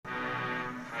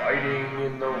Fighting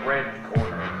in the red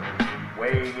corner,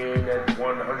 weighing in at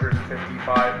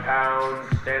 155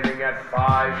 pounds, standing at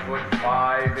 5 foot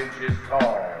 5 inches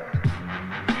tall.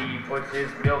 He puts his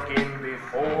milk in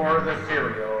before the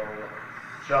cereal.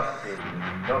 Justin,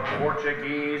 the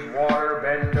Portuguese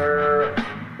waterbender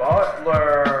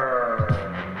Butler.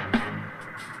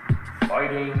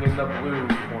 Fighting in the blue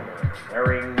corner,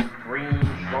 wearing green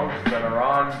trunks that are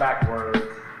on backwards,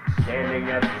 standing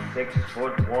at 6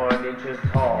 foot 1 inches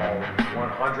tall,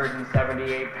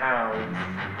 178 pounds.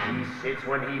 He sits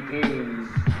when he pees.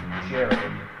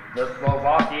 Jared, the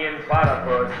Slovakian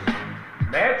platypus,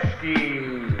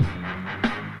 Mechki.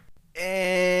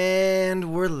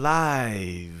 And we're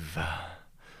live.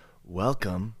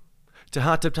 Welcome to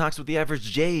Hot Tub Talks with the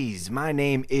Average J's. My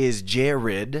name is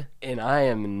Jared. And I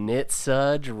am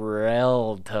Nitsudge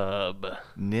Reltub.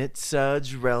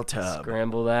 Nitsudge Reltub.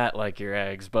 Scramble that like your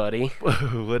eggs, buddy.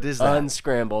 What is that?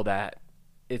 Unscramble that.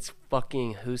 It's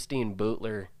fucking Hussein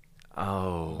Bootler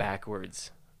Oh.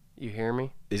 backwards. You hear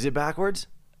me? Is it backwards?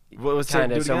 What was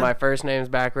Kind it? of. So my first name's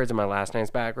backwards and my last name's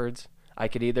backwards. I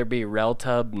could either be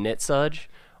Reltub Nitsudge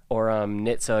or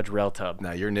Nitsudge Reltub.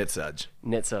 No, you're Nitsudge.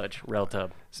 Nitsudge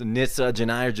Reltub. So Nitsudge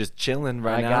and I are just chilling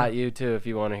right now. I got you too if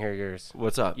you want to hear yours.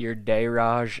 What's up? You're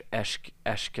Dayraj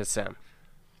Eshkasem.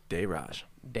 Dayraj.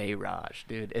 Dayraj,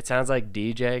 dude. It sounds like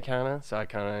DJ kind of, so I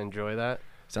kind of enjoy that.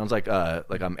 Sounds like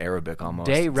I'm Arabic almost.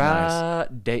 It's Dayraj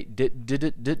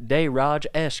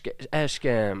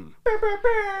Eshkem.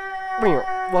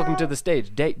 Welcome to the stage.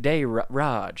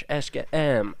 Dayraj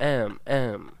Eshkem.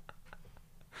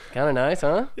 Kind of nice,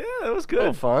 huh? Yeah, that was good. A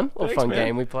little fun. Thanks, Fun man.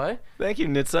 game we play. Thank you,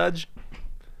 Nitsudge.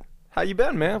 How you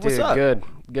been, man? What's Dude, up?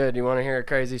 Good. You want to hear a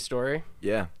crazy story?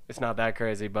 Yeah. It's not that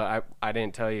crazy, but I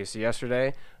didn't tell you. So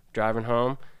yesterday, driving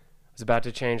home, was about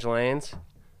to change lanes.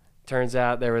 Turns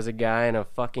out there was a guy in a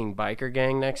fucking biker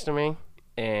gang next to me,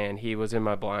 and he was in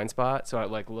my blind spot. So I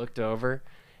looked over,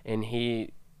 and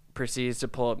he proceeds to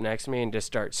pull up next to me and just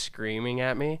start screaming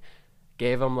at me.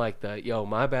 Gave him yo,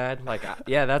 my bad.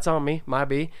 Yeah, that's on me, my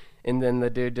B. And then the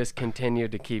dude just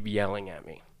continued to keep yelling at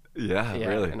me. Yeah, Yeah,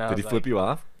 really. and I Did he was flip like- you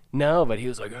off? No, but he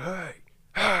was like,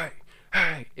 hey.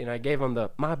 And I gave him the,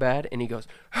 my bad. And he goes,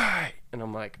 hey. And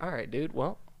I'm like, all right, dude,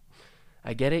 well,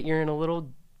 I get it. You're in a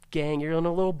little gang. You're in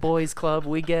a little boys club.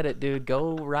 We get it, dude.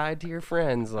 Go ride to your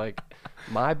friends.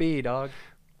 My B, dog.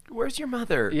 Where's your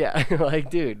mother? Yeah,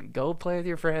 dude, go play with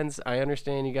your friends. I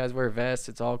understand you guys wear vests.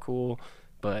 It's all cool.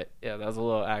 But, yeah, that was a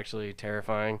little actually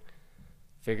terrifying.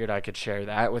 Figured I could share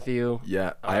that with you.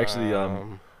 Yeah, I actually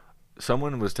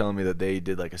someone was telling me that they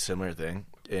did a similar thing,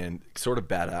 and sort of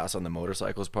badass on the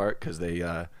motorcycles part, because they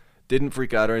didn't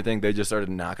freak out or anything. They just started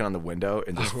knocking on the window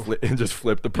and just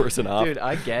flipped the person off. Dude,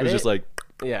 I get it. Was it. just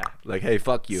yeah. Hey,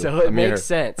 fuck you. So it I'm here. makes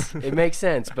sense. It makes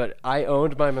sense. But I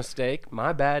owned my mistake.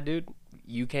 My bad, dude.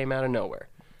 You came out of nowhere.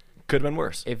 Could have been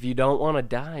worse. If you don't want to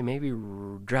die, maybe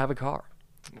drive a car.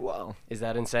 Well, Is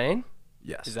that insane?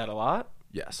 yes. Is that a lot?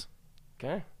 Yes.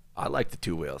 Okay. I like the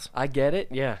two wheels. I get it.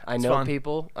 Yeah. I It's know fun.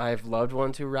 people. I've loved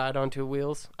ones who ride on two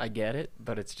wheels. I get it.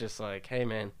 But it's just hey,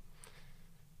 man,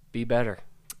 be better.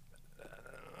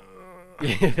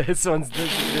 This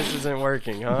isn't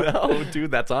working, huh? No,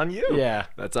 dude, that's on you. Yeah.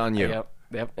 That's on you.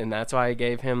 Yep. And that's why I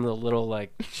gave him the little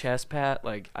chest pat.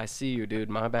 I see you, dude.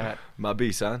 My bad. My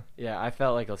B, son. Yeah, I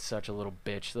felt like such a little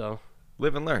bitch though.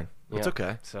 Live and learn. It's Yep.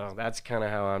 okay. So that's kind of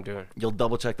how I'm doing. You'll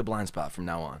double check the blind spot from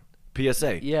now on.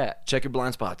 PSA. Yeah. Check your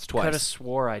blind spots twice. Could have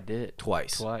swore I did.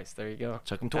 Twice. There you go.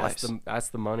 Check them twice. That's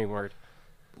the money word.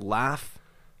 Laugh,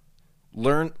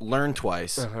 learn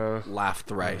twice, Uh-huh. laugh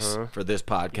thrice for this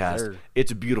Yes, podcast. sir.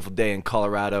 It's a beautiful day in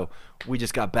Colorado. We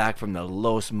just got back from the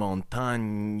Los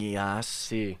Montañas.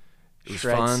 See, It was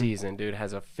shred fun. season, dude,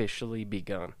 has officially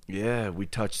begun. Yeah, we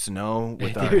touched snow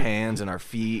with our Dude. hands and our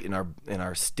feet and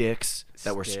our sticks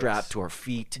that were Sticks. strapped to our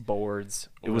feet. Boards.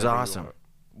 It was whatever you awesome. want.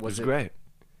 It was great.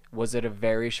 Was it a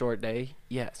very short day?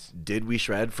 Yes. Did we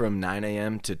shred from 9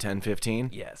 a.m. to 10:15?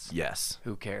 Yes. Yes.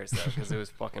 Who cares though? Because it was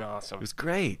fucking awesome. It was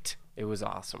great. It was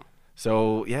awesome.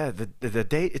 So yeah, the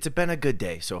day, it's been a good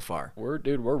day so far. We're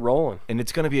rolling. And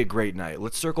it's gonna be a great night.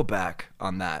 Let's circle back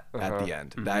on that at the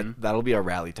end. That'll be our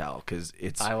rally towel, because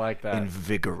it's I like that.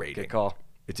 invigorating. Good call.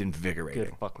 It's invigorating,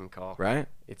 Good fucking call. right?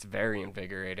 It's very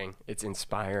invigorating. It's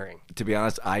inspiring. To be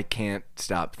honest, I can't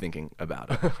stop thinking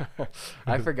about it.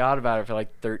 I forgot about it for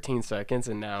 13 seconds,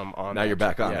 and now I'm on. Now that you're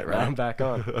back shit. on Yeah, it, now right? I'm back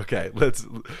on. Okay,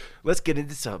 let's get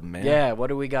into something, man. Yeah, what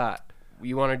do we got?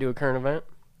 You want to do a current event?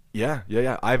 yeah.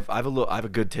 I've a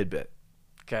good tidbit.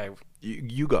 Okay.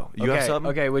 You go. You okay. have something?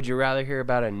 Okay. Would you rather hear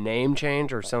about a name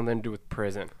change or something to do with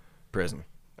prison? Prison.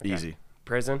 Okay. Easy.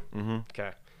 Prison. Mm-hmm.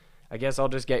 Okay. I guess I'll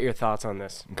just get your thoughts on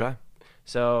this. Okay.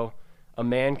 So, a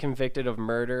man convicted of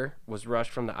murder was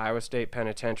rushed from the Iowa State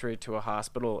Penitentiary to a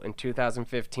hospital in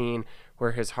 2015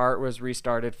 where his heart was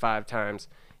restarted 5 times.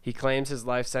 He claims his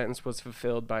life sentence was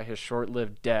fulfilled by his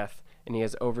short-lived death, and he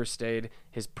has overstayed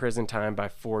his prison time by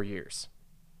 4 years.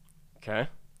 Okay?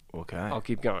 Okay. I'll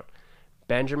keep going.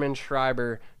 Benjamin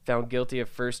Schreiber, found guilty of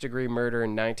first-degree murder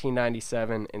in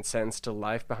 1997 and sentenced to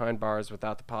life behind bars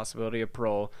without the possibility of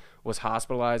parole, was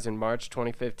hospitalized in March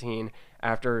 2015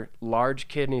 after large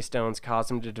kidney stones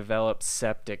caused him to develop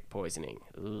septic poisoning.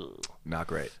 Ugh. Not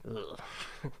great. Ugh.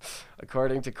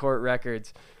 According to court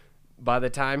records, by the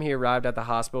time he arrived at the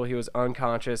hospital, he was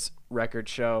unconscious,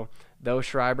 records show. Though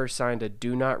Schreiber signed a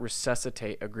do not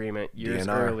resuscitate agreement years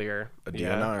DNR. earlier. A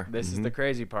Yeah, DNR. this is the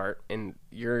crazy part, and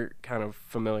you're kind of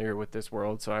familiar with this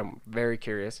world, so I'm very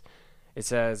curious. It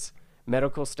says,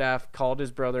 medical staff called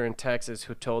his brother in Texas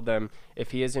who told them,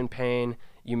 if he is in pain,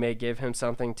 you may give him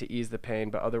something to ease the pain,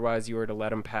 but otherwise you are to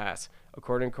let him pass.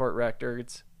 According to court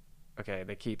records, okay,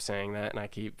 they keep saying that, and I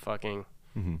keep fucking...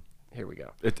 Here we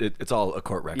go. It's all a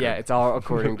court record. Yeah, it's all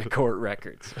according to court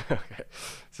records. Okay.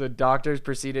 So doctors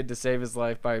proceeded to save his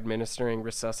life by administering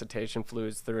resuscitation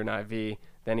fluids through an IV.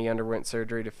 Then he underwent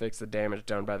surgery to fix the damage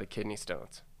done by the kidney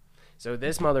stones. So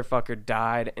this motherfucker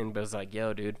died and was like,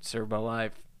 yo, dude, serve my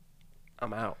life.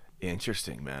 I'm out.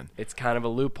 Interesting, man. It's kind of a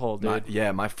loophole, dude.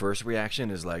 My first reaction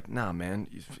is like, nah, man,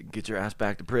 you get your ass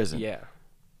back to prison. Yeah.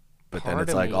 But then Part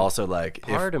it's of like me- also like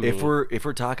part of if me-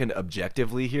 we're talking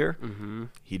objectively here,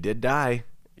 he did die.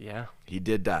 Yeah. He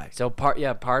did die. So part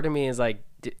of me is like,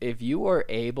 if you are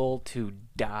able to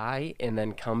die and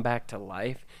then come back to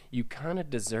life, you kind of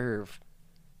deserve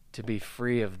to be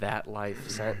free of that life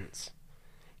sentence.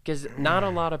 Because not a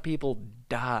lot of people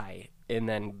die and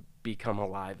then become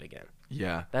alive again.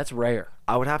 Yeah. That's rare.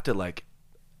 I would have to like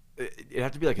it'd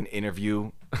have to be like an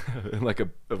interview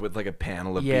with like a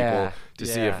panel of people to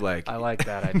see if like I like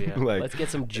that idea. like- Let's get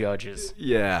some judges.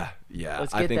 yeah.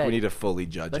 Let's I get think that- we need to fully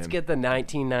judge Let's him. get the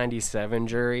 1997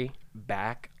 jury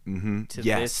back to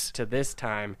Yes. this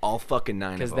time. all fucking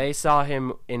 9 of Because them. they saw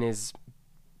him in his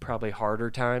probably harder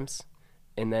times,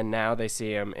 and then now they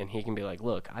see him, and he can be like,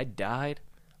 "Look, I died.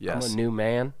 Yes. I'm a new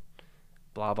man."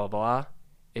 Blah blah blah.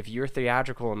 If you're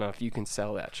theatrical enough, you can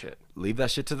sell that shit. leave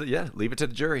that shit to the leave it to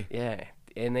the jury. Yeah,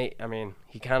 and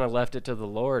he kind of left it to the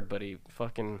Lord, but he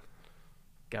fucking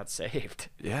got saved.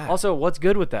 Yeah. Also, what's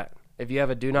good with that? If you have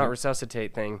a do not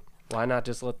resuscitate thing, why not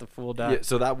just let the fool die? Yeah,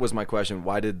 so that was my question.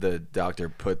 Why did the doctor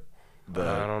put I the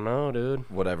don't know, dude.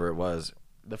 whatever it was?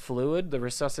 The fluid, the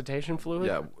resuscitation fluid.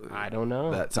 Yeah, I don't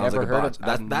know. That sounds Never like a heard botch. of-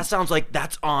 That I've- that sounds like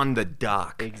that's on the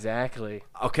dock. Exactly.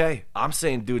 Okay, I'm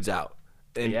saying dude's out.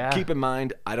 And Yeah. keep in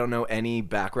mind, I don't know any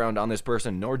background on this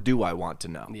person, nor do I want to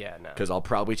know. Yeah, no. Because I'll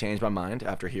probably change my mind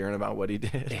after hearing about what he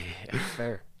did. Yeah,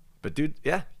 fair. But dude,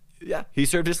 yeah, he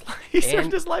served his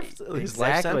served his life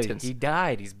Exactly. sentence. He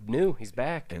died. He's new. He's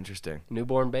back. Interesting.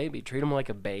 Newborn baby. Treat him like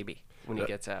a baby when he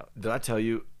gets out. Did I tell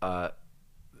you?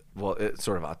 Well, it's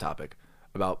sort of off topic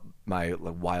about my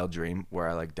wild dream where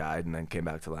I died and then came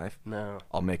back to life. No.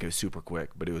 I'll make it super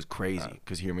quick, but it was crazy.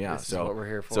 Because hear me out. this is what we're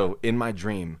here for. So in my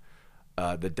dream,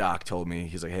 the doc told me,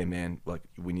 he's like, hey man,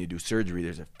 we need to do surgery.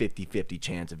 There's a 50-50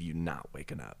 chance of you not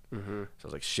waking up. Mm-hmm. So I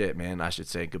was like, shit, man, I should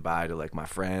say goodbye to my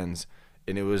friends.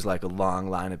 And it was a long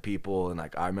line of people, and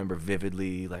I remember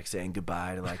vividly saying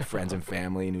goodbye to friends and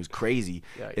family, and it was crazy.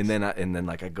 Yikes. And then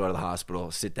I go to the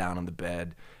hospital, sit down on the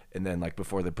bed, and then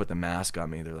before they put the mask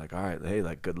on me, they're like, all right, hey,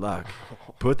 good luck,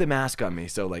 put the mask on me.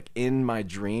 So in my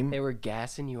dream, They were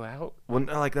gassing you out? well,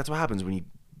 no, that's what happens when you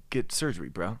get surgery,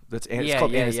 bro. It's Yeah,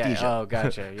 called yeah, anesthesia. yeah. Oh,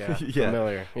 gotcha. Yeah.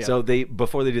 Familiar. Yeah. So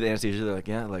before they do the anesthesia, they're like,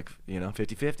 yeah,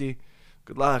 50-50.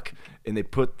 Good luck. And they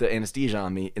put the anesthesia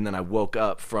on me, and then I woke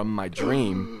up from my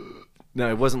dream. No,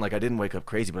 it wasn't I didn't wake up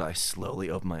crazy, but I slowly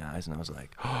opened my eyes, and I was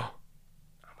like, oh,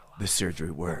 the surgery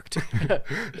worked.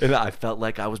 And I felt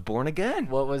like I was born again.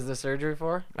 What was the surgery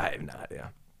for? I have no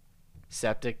idea.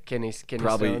 Septic kidney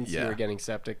Probably, stones? yeah. You were getting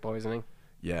septic poisoning?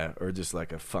 Yeah, or just a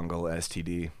fungal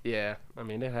STD. Yeah.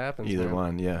 It happens. Either man.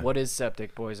 one, yeah. What is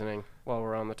septic poisoning while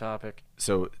we're on the topic?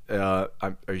 So, are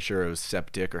you sure it was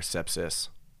septic or sepsis?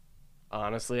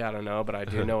 Honestly, I don't know, but I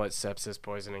do know what sepsis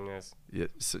poisoning is. Yeah,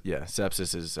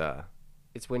 sepsis is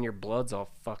It's when your blood's all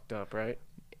fucked up, right?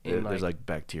 there's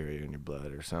bacteria in your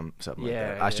blood or something like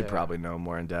Yeah, that. I should yeah. probably know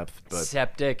more in depth, but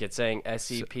septic. It's saying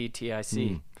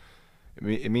SEPTIC.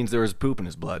 it means there was poop in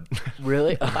his blood.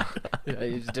 Really?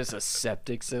 It's just a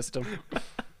septic system.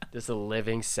 Just a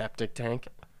living septic tank.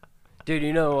 Dude,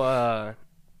 you know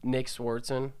Nick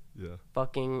Swartzen Yeah.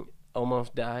 fucking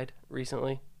almost died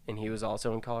recently, and he was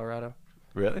also in Colorado.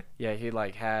 Really? Yeah, he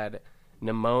had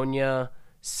pneumonia,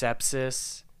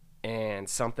 sepsis, and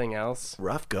something else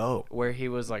Rough go. where he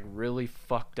was like really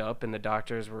fucked up, and the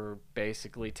doctors were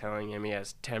basically telling him he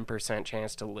has 10%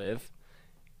 chance to live.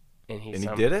 And he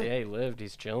did it? Yeah, he lived.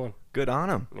 He's chilling. Good on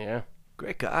him. Yeah.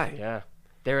 Great guy. Yeah.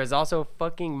 There is also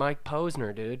fucking Mike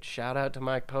Posner, dude. Shout out to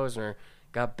Mike Posner.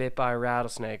 Got bit by a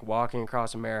rattlesnake walking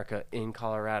across America in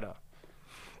Colorado.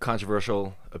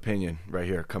 Controversial opinion right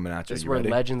here coming at you. This is You where ready?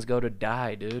 legends go to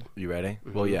die, dude. You ready?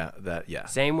 Well, yeah. Yeah.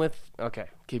 Same with... Okay,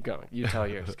 keep going. You tell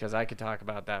yours, because I could talk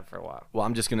about that for a while. Well,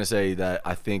 I'm just gonna say that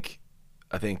I think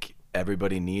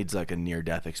everybody needs like a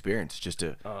near-death experience just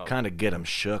to kind of get them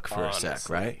shook for a sec,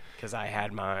 right? Because I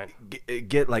had mine.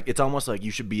 Get like it's almost like you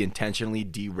should be intentionally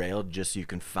derailed just so you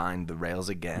can find the rails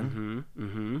again.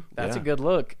 That's Yeah. a good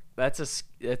look.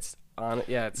 It's on.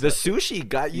 Yeah, it's The sushi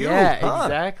got you. yeah, huh?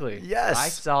 exactly.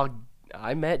 Yes.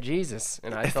 I met Jesus,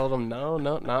 and I told him, no,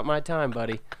 not my time,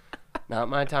 buddy, not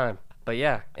my time. But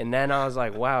yeah, and then I was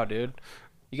like, wow, dude,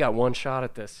 you got one shot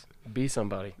at this. Be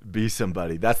somebody. Be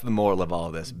somebody. That's the moral of all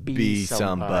of this. Be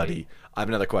somebody. I have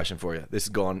another question for you. This is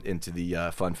going into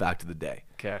the fun fact of the day.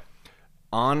 Okay.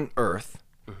 On Earth,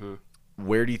 Mm-hmm.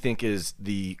 where do you think is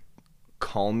the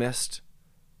calmest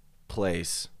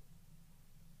place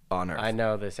on Earth? I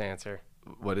know this answer.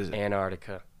 What is it?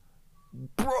 Antarctica.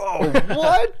 Bro,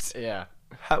 what? Yeah.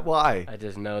 Why? I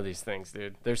just know these things,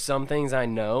 dude. There's some things I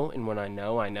know, and when I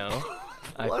know, I know.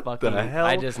 What the hell?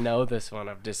 I just know this one.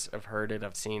 I've heard it.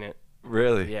 I've seen it.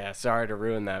 Really? Yeah. Sorry to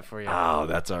ruin that for you. Oh,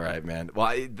 that's all right, man.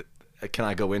 Well, can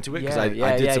I go into it? Because Yeah,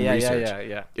 I did some yeah, research.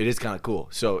 yeah. It is kind of cool.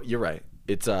 So you're right.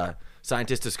 It's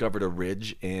scientists discovered a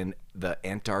ridge in the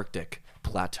Antarctic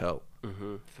plateau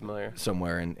Familiar.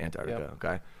 somewhere in Antarctica.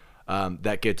 Okay,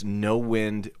 that gets no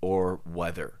wind or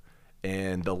weather,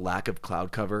 and the lack of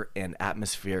cloud cover and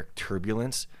atmospheric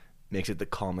turbulence makes it the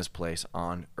calmest place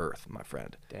on Earth, my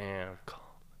friend. Damn.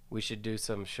 We should do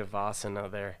some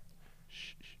shavasana there.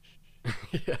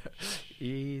 Yeah.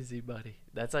 Easy, buddy.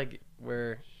 That's like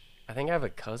where I think I have a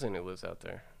cousin who lives out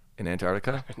there. In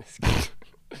Antarctica?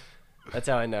 That's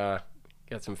how I know.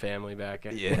 Got some family back.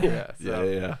 Yeah. So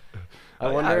Yeah.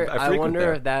 I wonder. I frequent wonder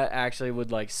there. if that actually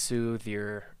would like soothe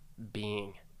your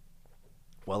being.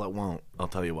 Well, it won't. I'll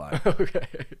tell you why. Okay.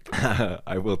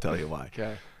 I will tell you why.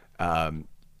 Okay. Um,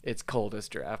 It's cold as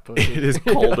giraffe pussy. it is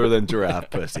colder than giraffe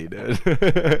pussy, dude.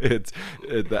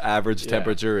 The average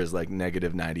temperature is like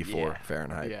negative 94 Yeah.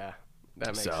 Fahrenheit. Yeah, that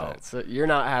makes So- sense. So you're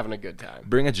not having a good time.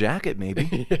 Bring a jacket,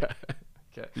 maybe. Yeah.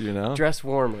 Okay. You know? Dress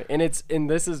warmly, and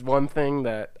this is one thing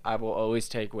that I will always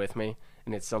take with me,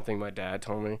 and it's something my dad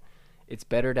told me. It's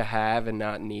better to have and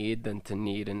not need than to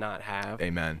need and not have.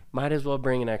 Amen. Might as well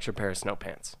bring an extra pair of snow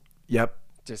pants, Yep.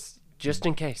 just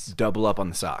in case. Double up on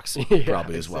the socks, Yeah,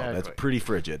 probably as well. That's exactly. pretty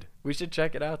frigid. We should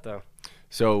check it out though.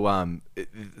 So,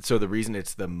 so the reason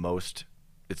it's the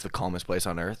calmest place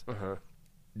on Earth.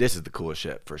 This is the coolest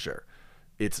shit for sure.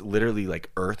 It's literally like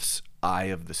Earth's eye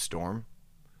of the storm.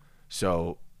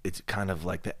 So it's kind of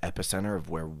like the epicenter of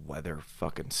where weather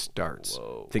fucking starts.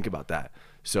 Whoa. Think about that.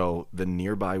 So the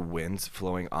nearby winds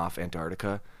flowing off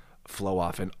Antarctica flow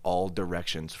off in all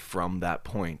directions from that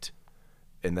point,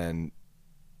 and then,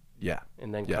 yeah.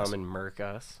 And then Yes. come and murk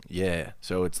us. Yeah.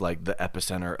 So it's like the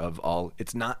epicenter of all.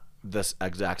 It's not the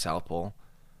exact South Pole,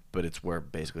 but it's where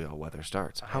basically all weather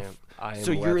starts. I am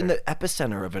So you're in weather. the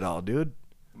epicenter of it all, dude.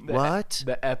 What?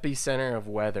 The epicenter of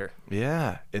weather.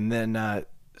 Yeah. And then,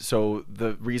 so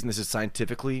the reason this is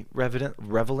scientifically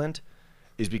relevant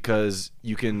is because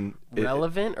you can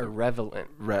Relevant or relevant?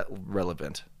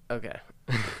 relevant. Okay.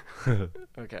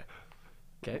 Okay.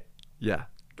 Okay. Yeah.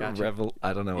 Gotcha.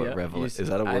 I don't know what Yeah, revel you is. s-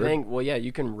 That a word? I think. Well, yeah.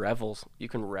 You can revel. You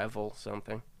can revel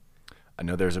something. I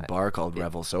know there's a bar called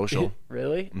Revel Social.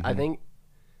 Really? Mm-hmm. I think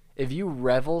if you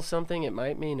revel something, it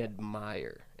might mean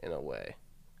admire in a way,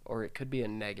 or it could be a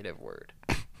negative word.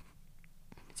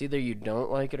 It's either you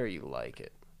don't like it or you like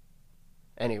it.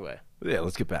 Anyway. Yeah,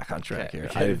 let's get back on track Okay, here.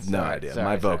 okay, I have no sorry, idea. sorry,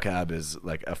 My sorry. vocab is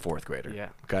like a fourth grader. Yeah.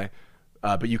 Okay.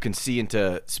 But you can see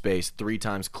into space 3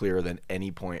 times clearer than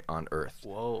any point on Earth.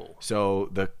 Whoa. So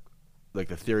the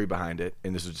theory behind it,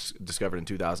 and this was discovered in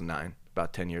 2009,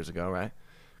 about 10 years ago, right?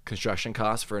 Construction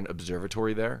costs for an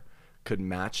observatory there could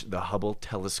match the Hubble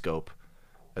telescope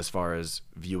as far as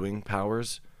viewing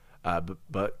powers,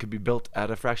 but could be built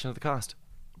at a fraction of the cost.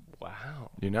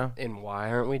 Wow. You know? And why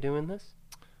aren't we doing this?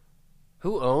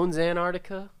 Who owns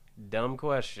Antarctica? Dumb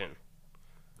question.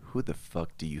 Who the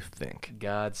fuck do you think?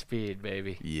 Godspeed,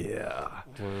 baby. Yeah.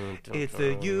 Dun, dun, It's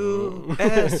the dun.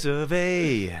 U.S. of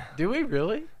A. Do we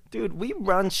really? Dude, we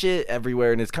run shit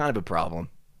everywhere, and it's kind of a problem.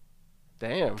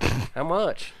 Damn. How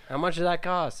much? How much does that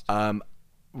cost?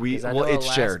 'Cause I well, know it's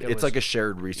shared. Alaska It's was- like a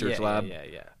shared research lab.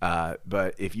 Yeah.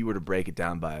 But if you were to break it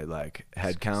down by like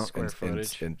head count Square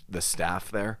footage. and the staff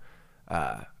there,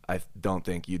 I don't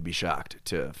think you'd be shocked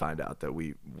to find out that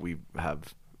we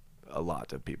have a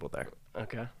lot of people there.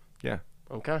 Okay. Yeah.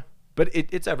 Okay. But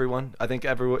it's everyone. I think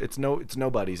everyone. It's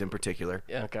nobody's in particular.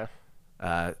 Yeah. Okay.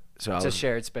 So It's a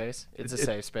shared space. It's a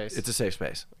safe space. It's a safe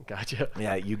space. Gotcha.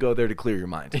 Yeah, you go there to clear your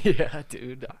mind. Yeah,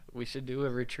 dude. We should do a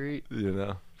retreat. You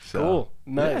know. So, Cool.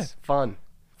 Nice. Fun.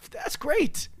 That's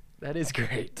great. That is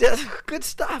great. That's good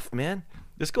stuff, man.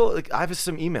 Let's go. Like, I have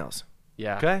some emails.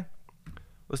 Yeah. Okay.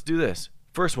 Let's do this.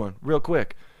 First one, real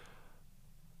quick.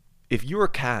 If you were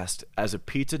cast as a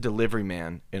pizza delivery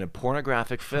man in a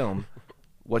pornographic film,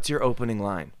 what's your opening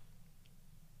line?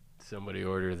 Somebody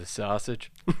order the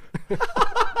sausage.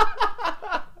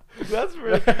 That's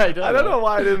really. I don't know.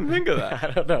 why I didn't think of that.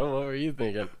 I don't know. What were you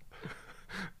thinking?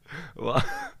 Well,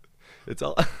 it's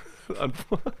all.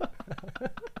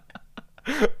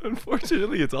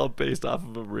 Unfortunately, it's all based off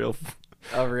of a real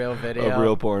A real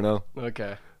video. porno.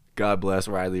 Okay. God bless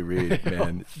Riley Reid,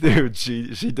 man. Dude,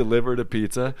 she delivered a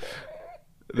pizza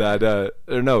that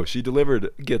or no, she delivered,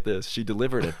 get this, she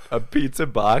delivered a pizza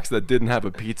box that didn't have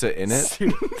a pizza in it.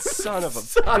 Son of a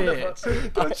Son of a-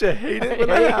 bitch. Don't you hate it I when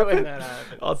hate that when happens? that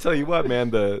happens. I'll tell you what, man,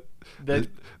 The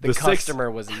six-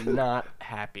 customer was not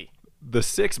happy. the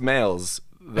 6 males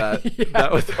that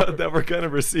Yeah. that were gonna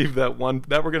receive that one,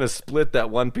 that were gonna split that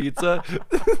one pizza.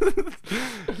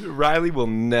 Riley will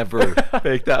never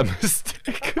make that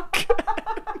mistake again.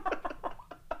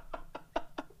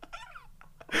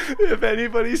 If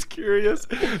anybody's curious,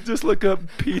 just look up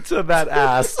pizza that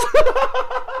ass.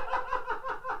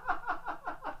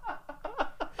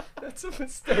 That's a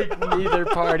mistake neither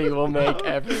party will make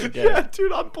ever Yeah, again.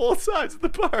 dude, on both sides of the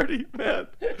party, man.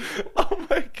 Oh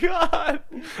my god.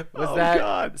 Was oh that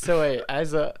god. so? Wait,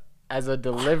 as a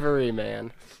delivery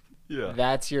man, Yeah.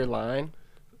 that's your line.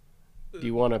 Do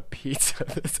you want a pizza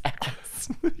this ass?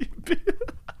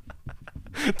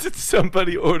 Did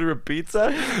somebody order a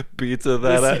pizza? Pizza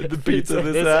that This- the pizza pizza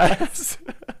this this ass.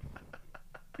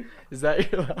 Is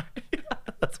that your line?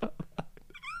 That's what.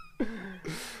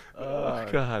 Oh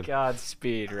God.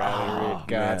 Godspeed, Riley Oh, Reid. man.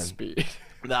 Godspeed.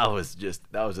 That was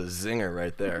a zinger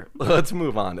right there. Let's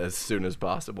move on as soon as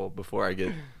possible before I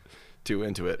get too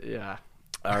into it. Yeah.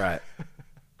 All right.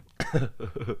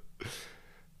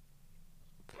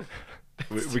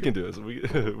 we can do this.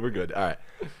 We're good. All right.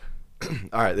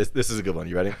 All right. This is a good one.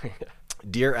 You ready?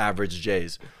 Dear Average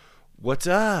Jays, what's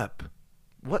up?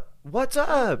 What's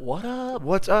up? What up?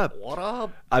 What's up? What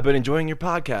up? I've been enjoying your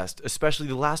podcast, especially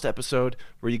the last episode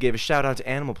where you gave a shout out to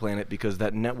Animal Planet because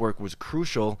that network was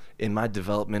crucial in my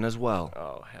development as well.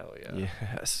 Oh hell yeah.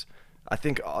 Yes. I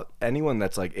think anyone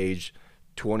that's like age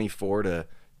 24 to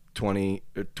 20,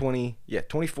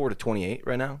 24 to 28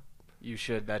 right now, You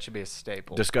should. That should be a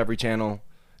staple. Discovery Channel,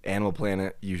 Animal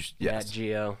Planet, Nat yes.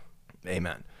 Geo.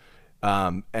 Amen.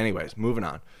 Anyways, moving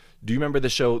on. Do you remember the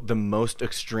show The Most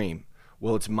Extreme?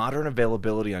 Well, its modern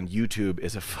availability on YouTube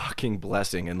is a fucking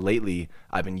blessing, and lately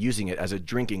I've been using it as a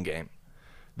drinking game.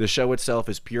 The show itself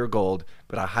is pure gold,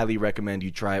 but I highly recommend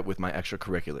you try it with my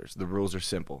extracurriculars. The rules are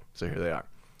simple, so here they are.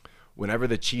 Whenever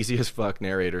the cheesiest fuck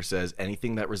narrator says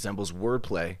anything that resembles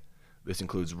wordplay, this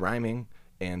includes rhyming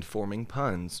and forming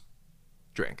puns,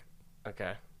 drink.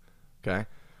 Okay. Okay?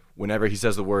 Whenever he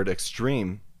says the word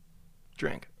extreme,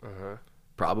 drink. Uh-huh.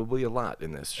 Probably a lot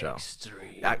in this show.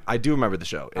 Extreme. I do remember the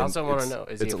show. I also want to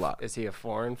it's- know, it's a lot. Is he a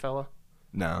foreign fella?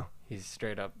 No, He's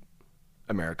straight up.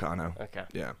 Americano. Okay.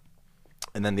 Yeah.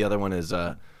 And then the other one is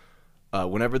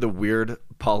whenever the weird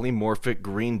polymorphic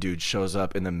green dude shows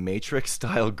up in the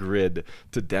Matrix-style grid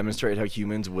to demonstrate how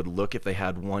humans would look if they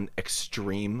had one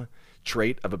extreme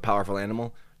trait of a powerful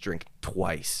animal, drink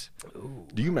twice. Ooh.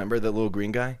 Do you remember that little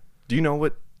green guy? Do you know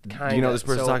what? Do you know this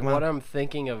person's talking What about? I'm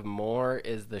thinking of more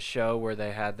is the show where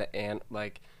they had the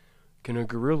can a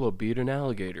gorilla beat an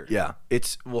alligator? Yeah,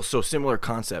 it's so similar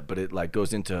concept, but it like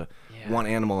goes into Yeah. one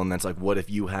animal, and that's like, what if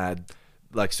you had,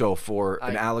 like, so for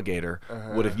an alligator,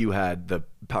 what if you had the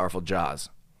powerful jaws?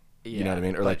 You know what I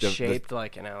mean? Or But like the shaped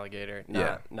like an alligator,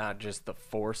 not just the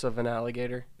force of an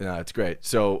alligator. No, it's great.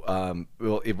 So,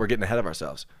 if we're getting ahead of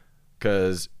ourselves,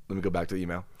 because let me go back to the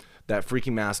email. That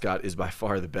freaking mascot is by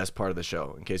far the best part of the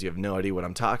show. In case you have no idea what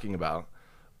I'm talking about,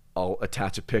 I'll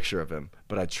attach a picture of him.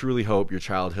 But I truly hope your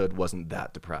childhood wasn't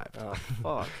that deprived. Oh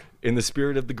fuck. In the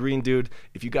spirit of the green dude,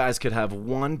 if you guys could have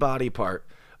one body part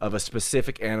of a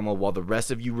specific animal while the rest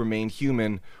of you remained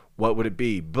human, what would it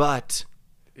be? But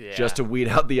Yeah. just to weed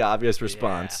out the obvious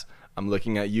response, I'm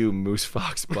looking at you, Moose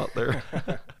Fox Butler.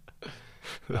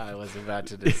 I was about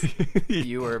to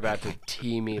you were about to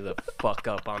tee me the fuck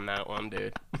up on that one,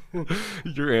 dude.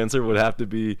 Your answer would have to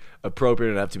be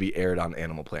appropriate enough to be aired on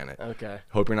Animal Planet. Okay.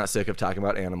 Hope you're not sick of talking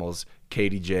about animals.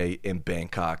 KDJ in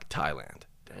Bangkok, Thailand.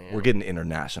 Damn. We're getting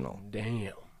international. Damn.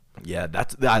 Yeah,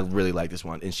 I really like this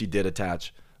one. And she did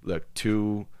attach, look,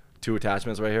 two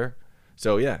attachments right here.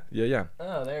 So yeah.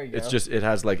 Oh, there you go. It's just, it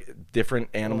has like different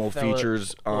animal Little fella-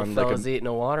 features on little like fella's eating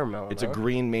a watermelon. it's a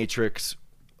green matrix.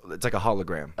 It's like a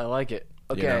hologram. I like it.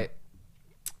 Okay.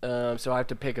 So I have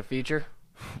to pick a feature.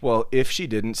 Well, if she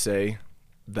didn't say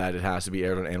that it has to be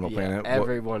aired on Animal Planet,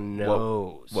 everyone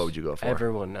knows. what would you go for?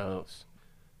 Everyone knows.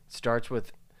 Starts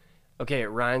with, okay, it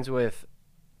rhymes with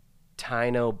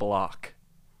Tino Block.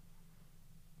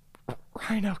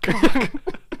 Rhino.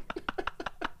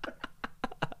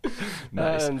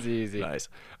 Nice. That's easy. Nice.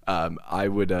 I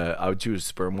would choose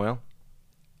sperm whale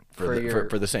for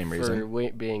the same reason.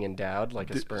 For being endowed like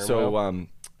a sperm So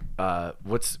whale.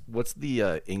 what's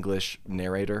the English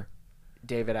narrator?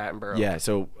 David Attenborough. Yeah.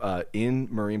 So in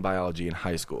marine biology in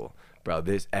high school, bro,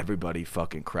 everybody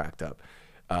fucking cracked up.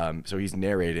 So he's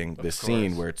narrating this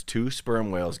scene where it's two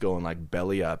sperm whales going like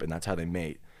belly up, and that's how they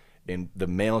mate. And the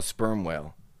male sperm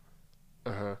whale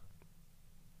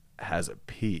has a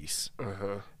piece.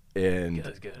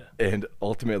 And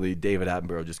ultimately, David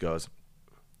Attenborough just goes,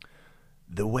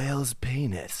 "The whale's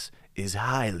penis is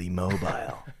highly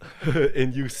mobile,"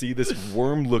 and you see this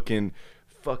worm-looking,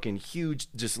 fucking huge,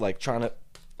 just like trying to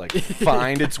like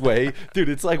find its way, dude.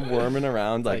 It's like worming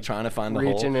around, like trying to find the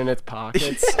hole. Reaching in its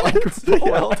pockets.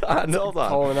 Hold on.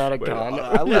 Pulling out a Wait, condom.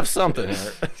 I left something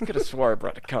here. I could have swore I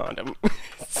brought a condom.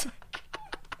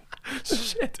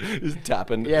 Shit. He's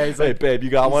tapping. Yeah, he's hey, like, babe, you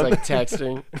got he's one? like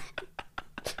texting.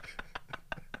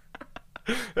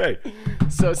 Hey.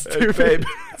 So stupid. Babe.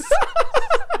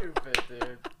 Stupid,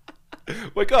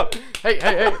 dude. Wake up. Hey.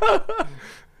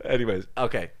 Anyways,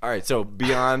 okay. All right. So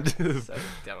beyond,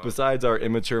 dumb. besides our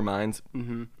immature minds,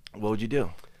 what would you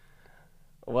do?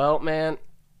 Well, man,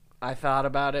 I thought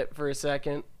about it for a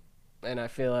second, and I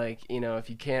feel like, if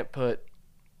you can't put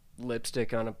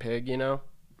lipstick on a pig,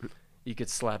 you could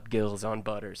slap gills on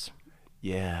Butters.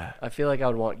 Yeah. I feel like I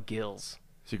would want gills.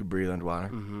 So you could breathe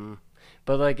underwater?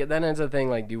 But, then ends the thing,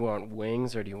 do you want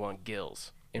wings or do you want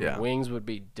gills? And Yeah. wings would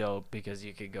be dope because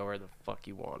you could go where the fuck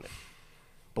you wanted.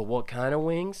 But what kind of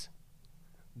wings?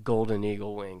 Golden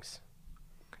eagle wings.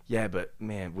 Yeah, but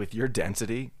man, with your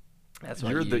density, That's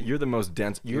what you're the most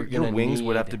dense. Your gonna wings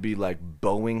would have need- to be like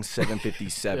Boeing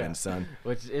 757, Yeah. son.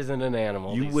 Which isn't an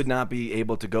animal. You would not be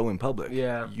able to go in public.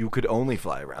 Yeah. You could only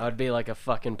fly around. I'd be like a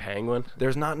fucking penguin.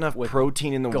 There's not enough with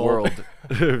protein in the gold.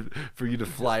 world for you to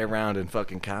fly around and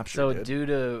fucking capture. So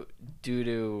dude. due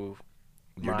to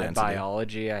Your my density.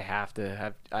 biology, I have to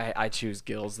have. I choose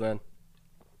gills then,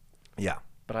 Yeah.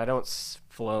 but I don't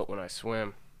float when I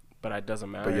swim. But it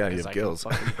doesn't matter. But yeah, you 'cause have I gills.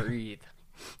 Can fucking breathe.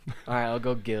 All right, I'll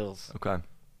go gills. Okay.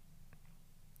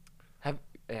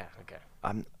 Yeah, okay.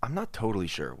 I'm not totally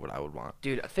sure what I would want.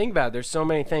 Dude, think about it. There's so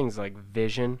many things like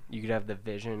vision. You could have the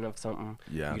vision of something.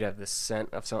 Yeah. You could have the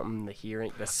scent of something. The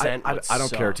hearing. The scent. I would don't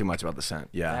care suck. too much about the scent.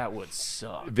 Yeah. That would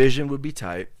suck. Vision would be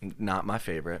tight. Not my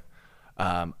favorite.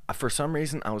 For some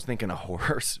reason, I was thinking a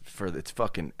horse for its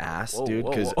fucking ass, Whoa, dude. whoa,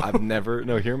 Because whoa. I've never.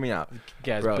 No, hear me out.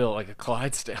 Guy's Bro. built like a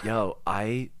Clydesdale. Yo,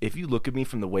 if you look at me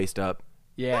from the waist up,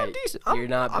 Yeah, I'm decent. you're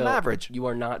not. I'm built, average. You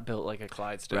are not built like a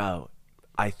Clydesdale. bro,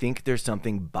 I think there's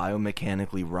something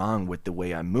biomechanically wrong with the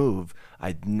way I move.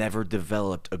 I'd never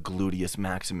developed a gluteus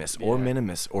maximus or Yeah.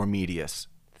 minimus or medius.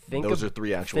 Those are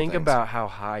three actual Think things. about how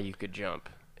high you could jump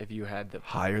if you had the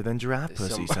Higher than giraffe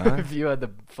pussy, some- son. if you had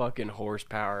the fucking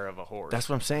horsepower of a horse. That's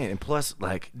what I'm saying. And plus,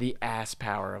 like, the ass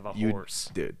power of a you, horse.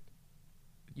 dude,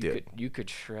 You could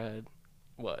shred.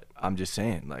 What? I'm just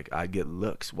saying, like, I'd get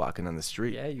looks walking on the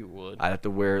street. Yeah, you would. I'd have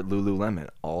to wear Lululemon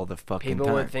all the fucking People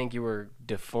time. would think you were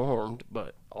deformed,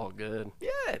 but all good.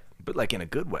 Yeah, but like in a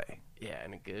good way, Yeah,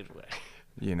 in a good way.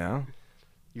 you know?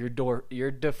 You're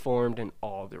deformed in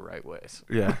all the right ways.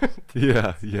 Yeah,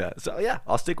 yeah. So yeah,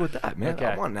 I'll stick with that, man.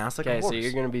 I want an ass like a horse. so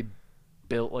you're gonna be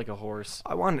built like a horse.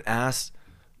 I want an ass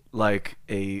like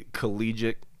a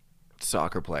collegiate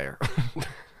soccer player.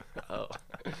 Oh,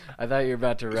 I thought you were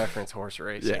about to reference horse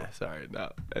racing. Yeah, sorry.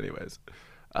 No. Anyways.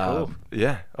 Cool.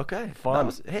 Yeah, okay.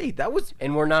 Fun. That was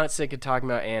And we're not sick of talking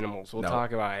about animals. We'll No.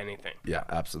 talk about anything. Yeah,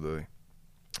 absolutely.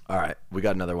 All right, we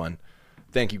got another one.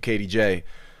 Thank you, Katie J.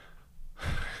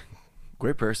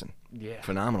 Great person. Yeah.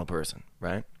 Phenomenal person,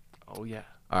 right? Oh yeah.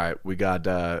 All right, we got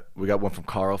one from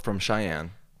Carl from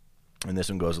Cheyenne. And this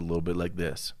one goes a little bit like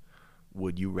this.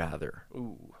 Would you rather?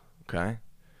 Ooh. Okay?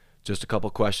 Just a couple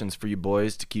questions for you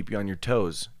boys to keep you on your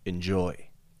toes. Enjoy.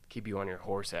 Keep you on your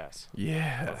horse ass.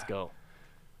 Yeah. Let's go.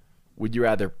 Would you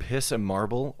rather piss a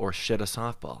marble or shit a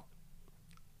softball?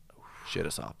 Shit a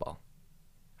softball.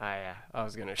 I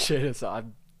was gonna shit us. I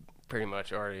pretty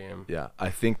much already am. Yeah, I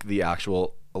think the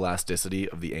actual elasticity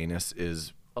of the anus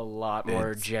is A lot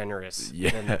more It's- generous than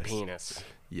the yes. penis.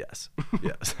 yes,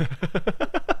 yes.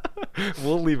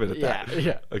 We'll leave it at that.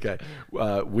 Yeah. Okay.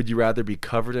 Would you rather be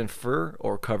covered in fur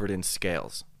or covered in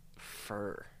scales?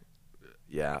 Fur.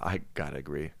 Yeah, I gotta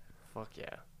agree. Fuck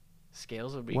yeah.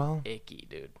 Scales would be Well- icky,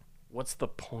 dude. What's the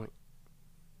point?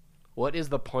 What is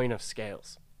the point of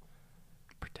scales?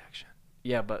 Protection.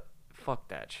 Yeah, but fuck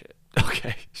that shit.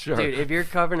 Okay, sure. Dude, if you're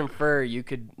covered in fur, you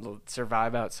could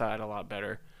survive outside a lot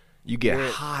better. you get you're-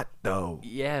 hot though.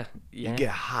 Yeah. Yeah. You get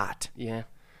hot. Yeah.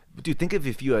 Dude, think of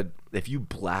if you had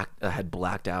had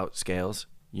blacked out scales,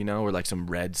 you know, or like some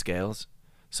red scales,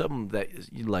 something that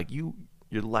you're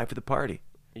the life of the party.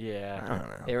 Yeah. I don't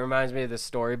know. It reminds me of the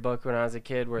storybook when I was a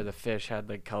kid where the fish had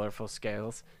like colorful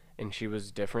scales and she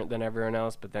was different than everyone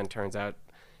else, but then turns out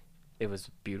it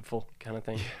was beautiful kind of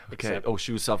thing. Okay. Except- Oh,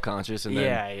 she was self-conscious and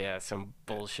then yeah, some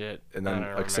bullshit. and then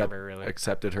I don't remember really.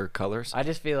 accepted her colors. I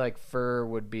just feel like fur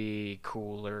would be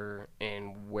cooler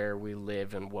in where we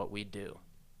live and what we do.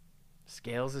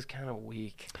 Scales is kind of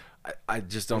weak. I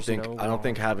just don't There's think no I don't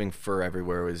think wall. having fur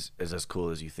everywhere is as cool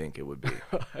as you think it would be.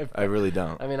 I really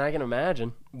don't. I mean, I can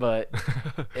imagine, but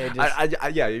it just,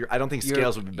 I don't think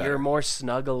scales would be better. You're more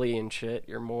snuggly and shit.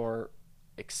 You're more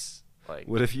like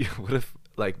What if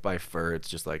like by fur it's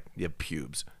just like you have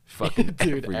pubes fucking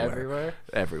dude everywhere. everywhere.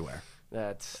 Everywhere.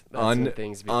 That's when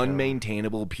things become,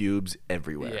 Unmaintainable pubes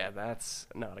everywhere. Yeah, that's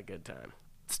not a good time.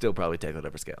 Still probably take that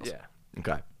over scales. Yeah.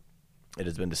 Okay. It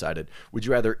has been decided. Would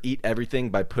you rather eat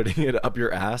everything by putting it up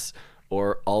your ass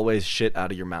or always shit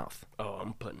out of your mouth? Oh,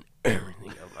 I'm putting everything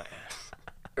up my ass.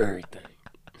 Everything.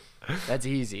 That's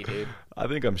easy, dude. I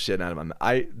think I'm shitting out of my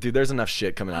mouth. Dude, there's enough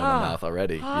shit coming out of my mouth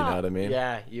already. You know what I mean?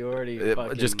 Yeah, you already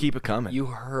Just keep it coming. You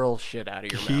hurl shit out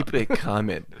of your mouth. Keep it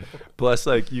coming. Plus,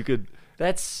 like, you could.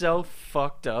 That's so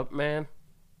fucked up, man.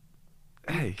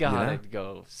 Hey, you Gotta know?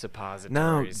 go No,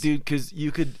 suppositories. dude, because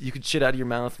you could shit out of your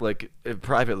mouth like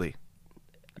privately.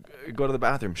 Go to the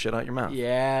bathroom, shit out your mouth.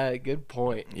 Yeah, good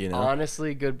point. You know?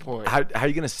 Honestly, good point. How are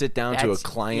you gonna sit down to a That's-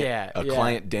 client yeah,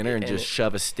 client dinner and and just it-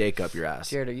 shove a steak up your ass?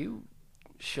 Jared, are you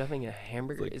shoving a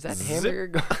hamburger? Like, Is that zip.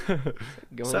 hamburger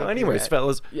going So, up anyways, your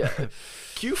fellas, Yeah.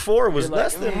 Q4 was You're like,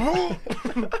 less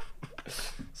than.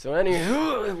 So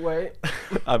anyway,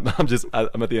 I'm at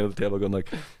the end of the table going like,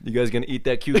 you guys gonna eat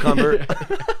that cucumber?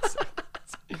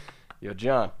 yo,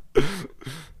 John.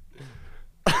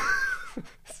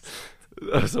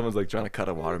 Someone's like trying to cut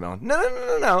a watermelon. No.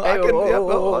 Hey, I can, whoa, yeah,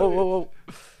 whoa.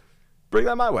 Bring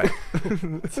that my way.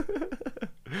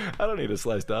 I don't need it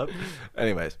sliced up.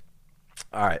 Anyways.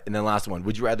 All right. And then last one.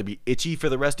 Would you rather be itchy for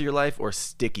the rest of your life or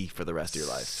sticky for the rest of your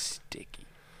life? Sticky.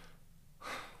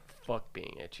 Fuck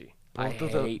being itchy. Both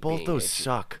hate both being those itchy.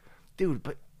 suck. Dude,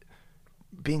 but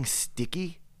being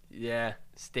sticky? Yeah,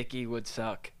 sticky would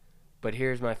suck. But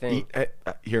here's my thing.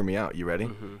 Hear me out. You ready?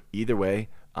 Mm-hmm. Either way,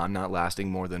 I'm not lasting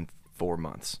more than 4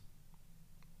 months.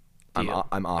 Deal.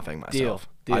 I'm offing myself.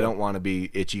 Deal. I don't want to be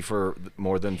itchy for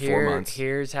more than 4 months.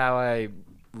 Here's how I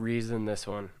reason this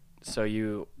one.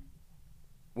 So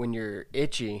when you're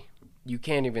itchy, you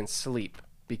can't even sleep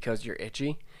because you're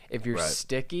itchy. If you're Right.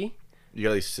 sticky, You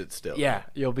gotta sit still. yeah,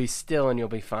 you'll be still and you'll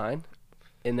be fine.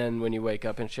 And then when you wake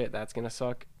up and shit, that's gonna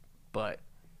suck.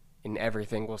 And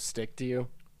everything will stick to you.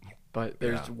 But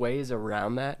there's Yeah. ways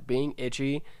around that. Being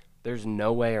itchy, there's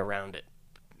no way around it.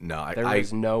 No, There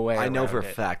is no way I know for a around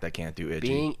it. fact I can't do itchy.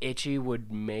 Being itchy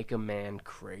would make a man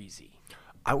crazy.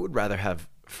 I would rather have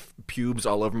pubes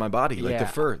all over my body, like the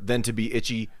Yeah. fur, than to be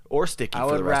itchy or sticky I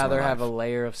for would the rest rather of my have a life.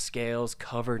 layer of scales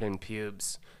covered in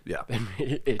pubes Yeah. than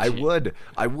be itchy. I would,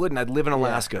 and I'd live in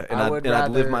Alaska, and I I'd would live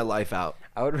rather- my life out.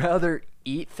 I would rather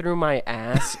eat through my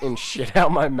ass and shit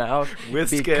out my mouth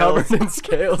With be scales. covered in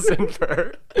scales and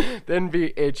fur than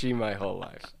be itchy my whole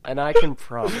life. And I can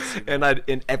promise you.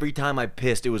 And every time I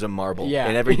pissed, it was a marble. Yeah,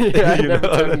 and every, yeah, you know every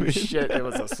what I time you mean? shit, it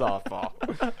was a softball.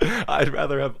 I'd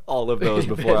rather have all of those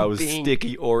before I was Being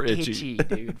sticky or itchy.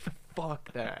 dude.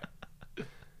 Fuck that.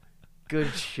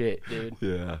 Good shit, dude.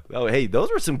 Yeah. Oh, hey,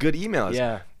 those were some good emails.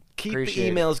 Yeah. Keep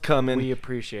appreciate the emails coming. We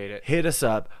appreciate it. Hit us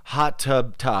up, Hot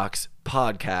Tub Talks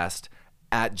Podcast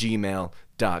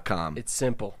 @gmail.com. It's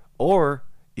simple. Or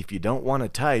if you don't want to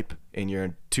type and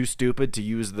you're too stupid to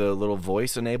use the little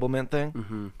voice enablement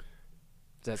thing,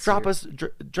 That's drop your- us,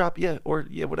 drop,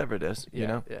 whatever it is, you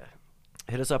know. Yeah.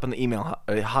 Hit us up on the email,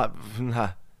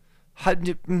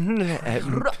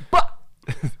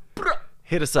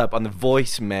 hit us up on the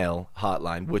voicemail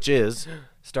hotline, which is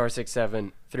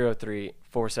 *67 303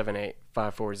 478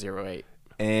 5408.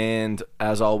 And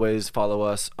as always, follow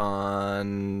us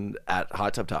on at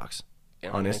Hot Tub Talks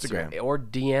on Instagram. Or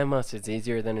DM us. It's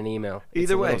easier than an email. It's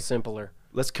Either a way. little simpler.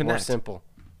 Let's More connect. simple.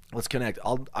 Let's connect.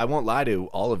 I won't lie to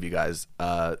all of you guys.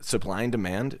 Supply and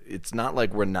demand. It's not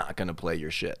like we're not gonna play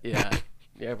your shit. Yeah.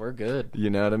 Yeah, we're good. You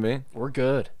know what I mean? We're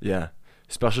good. Yeah.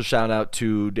 Special shout out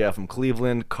to Dale from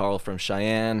Cleveland, Carl from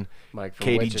Cheyenne, Mike from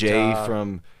Katie J Wichita.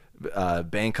 from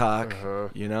Bangkok. Uh-huh.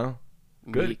 You know,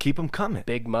 good. Me- Keep them coming.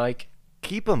 Big Mike.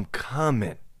 Keep them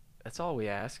coming. That's all we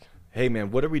ask. Hey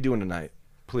man, what are we doing tonight?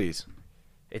 Please.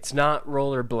 It's not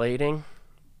roller blading,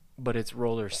 but it's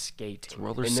roller skating. It's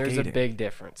roller and there's a skating. big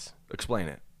difference. Explain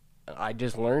it. I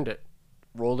just learned it.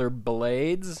 Roller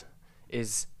blades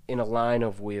is in a line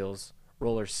of wheels.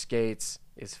 Roller skates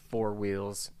is 4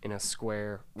 wheels in a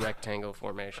square rectangle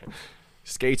formation.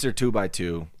 Skates are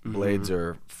 2x2. Blades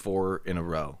are 4 in a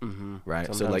row. Right.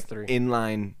 So Sometimes like 3.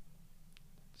 inline.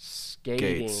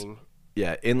 Skating.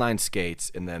 Yeah, inline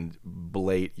skates, and then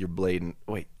blade. You're blading.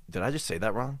 Wait, did I just say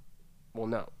that wrong? Well,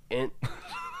 no.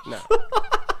 No.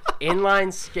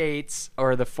 Inline skates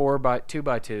are the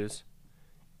 2x2s.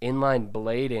 Inline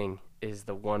blading is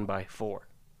the 1x4.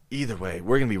 Either way,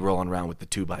 we're gonna be rolling around with the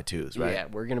 2x2s, right? Yeah,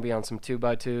 we're gonna be on some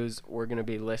 2x2s. We're gonna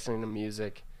be listening to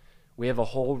music. We have a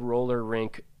whole roller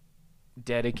rink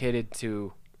dedicated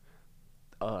to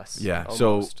us. Yeah.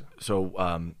 almost.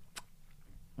 So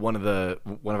one of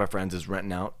our friends is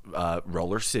renting out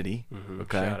Roller City.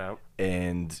 Okay. Shout out.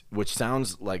 And which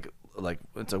sounds like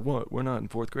it's like, what? We're not in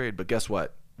 4th grade, but guess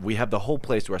what? We have the whole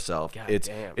place to ourselves. God It's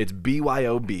damn. it's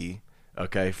BYOB.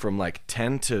 Okay, from like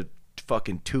 10 to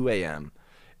fucking 2 a.m.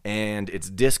 And it's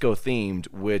disco themed,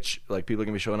 which like people are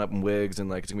gonna be showing up in wigs and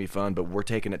like it's gonna be fun. But we're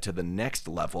taking it to the next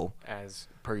level. As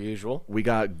per usual. We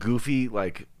got goofy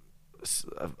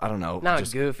I don't know. Not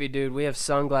just, goofy, dude. We have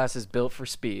sunglasses built for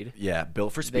speed. Yeah,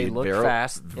 built for speed. They look very,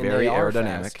 fast. Very and they are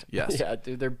aerodynamic. fast. Yes. Yeah,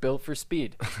 dude, they're built for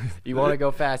speed. You want to go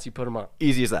fast, you put them on.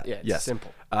 Easy as that. Yeah, it's yes.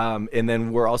 simple. And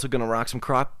then we're also gonna rock some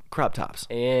crop tops.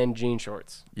 And jean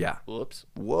shorts. Yeah. Whoops.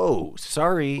 Whoa.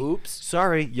 Sorry. Oops.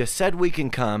 Sorry. You said we can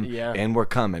come. Yeah. And we're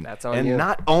coming. That's on and you.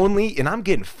 not only, and I'm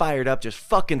getting fired up just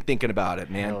fucking thinking about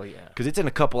it, man. Hell yeah. Because it's in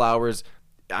a couple hours.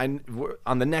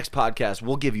 On the next podcast,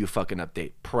 we'll give you a fucking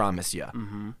update. Promise ya.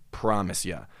 Promise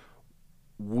ya.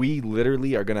 We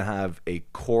literally are gonna have a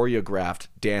choreographed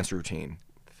dance routine,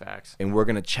 Facts. and we're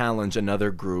gonna challenge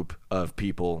another group of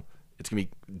people. It's gonna be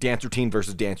dance routine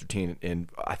versus dance routine, and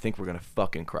I think we're gonna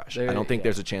fucking crush. I don't think Yeah.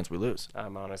 there's a chance we lose.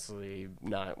 I'm honestly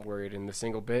not worried in the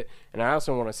single bit. And I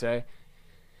also want to say,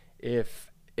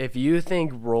 if you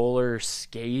think roller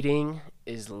skating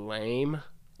is lame,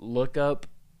 look up,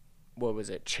 what was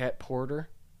it, Chet Porter,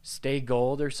 Stay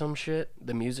Gold or some shit,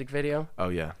 the music video, Oh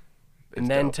yeah. and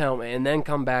then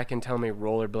come back and tell me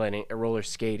roller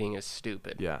skating is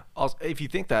stupid. Yeah. Also, if you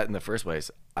think that in the first place,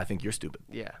 I think you're stupid.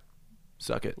 Yeah.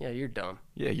 Suck it. Yeah, you're dumb.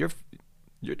 Yeah,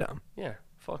 you're dumb. Yeah,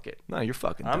 fuck it. No, you're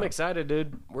fucking dumb. I'm excited,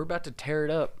 dude. We're about to tear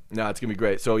it up. No, it's gonna be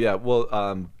great. So yeah, well,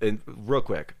 and real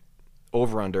quick,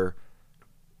 over under,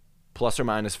 plus or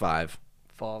minus 5,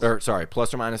 Falls. or sorry,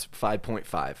 plus or minus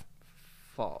 5.5.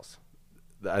 Falls.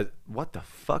 What the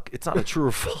fuck? It's not a true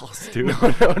or false, dude.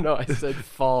 No, I said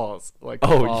falls. Like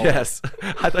Oh falls. yes,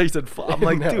 I thought you said fall. I'm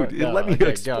like, No, dude, no, let me okay, go,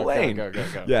 explain. go.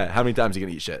 Yeah, how many times are you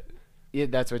gonna eat shit? Yeah,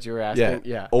 that's what you were Yeah, asking.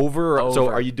 Yeah. Over. So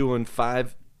Over. are you doing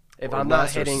 5? If or I'm not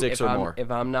less, or hitting 6 if or I'm, more?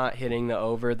 if I'm not hitting the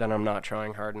over, then I'm not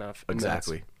trying hard enough. And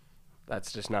Exactly.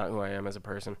 That's just not who I am as a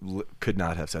person. Could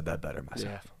not have said that better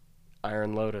myself. Yeah.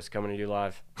 Iron Lotus coming to you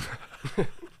live.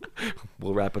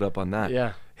 We'll wrap it up on that.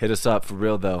 Yeah. Hit us up for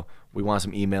real though. We want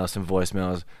some emails, some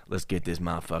voicemails. Let's get this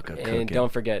motherfucker cooking. And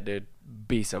don't forget, dude,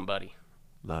 be somebody.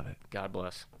 Love it. God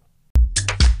bless.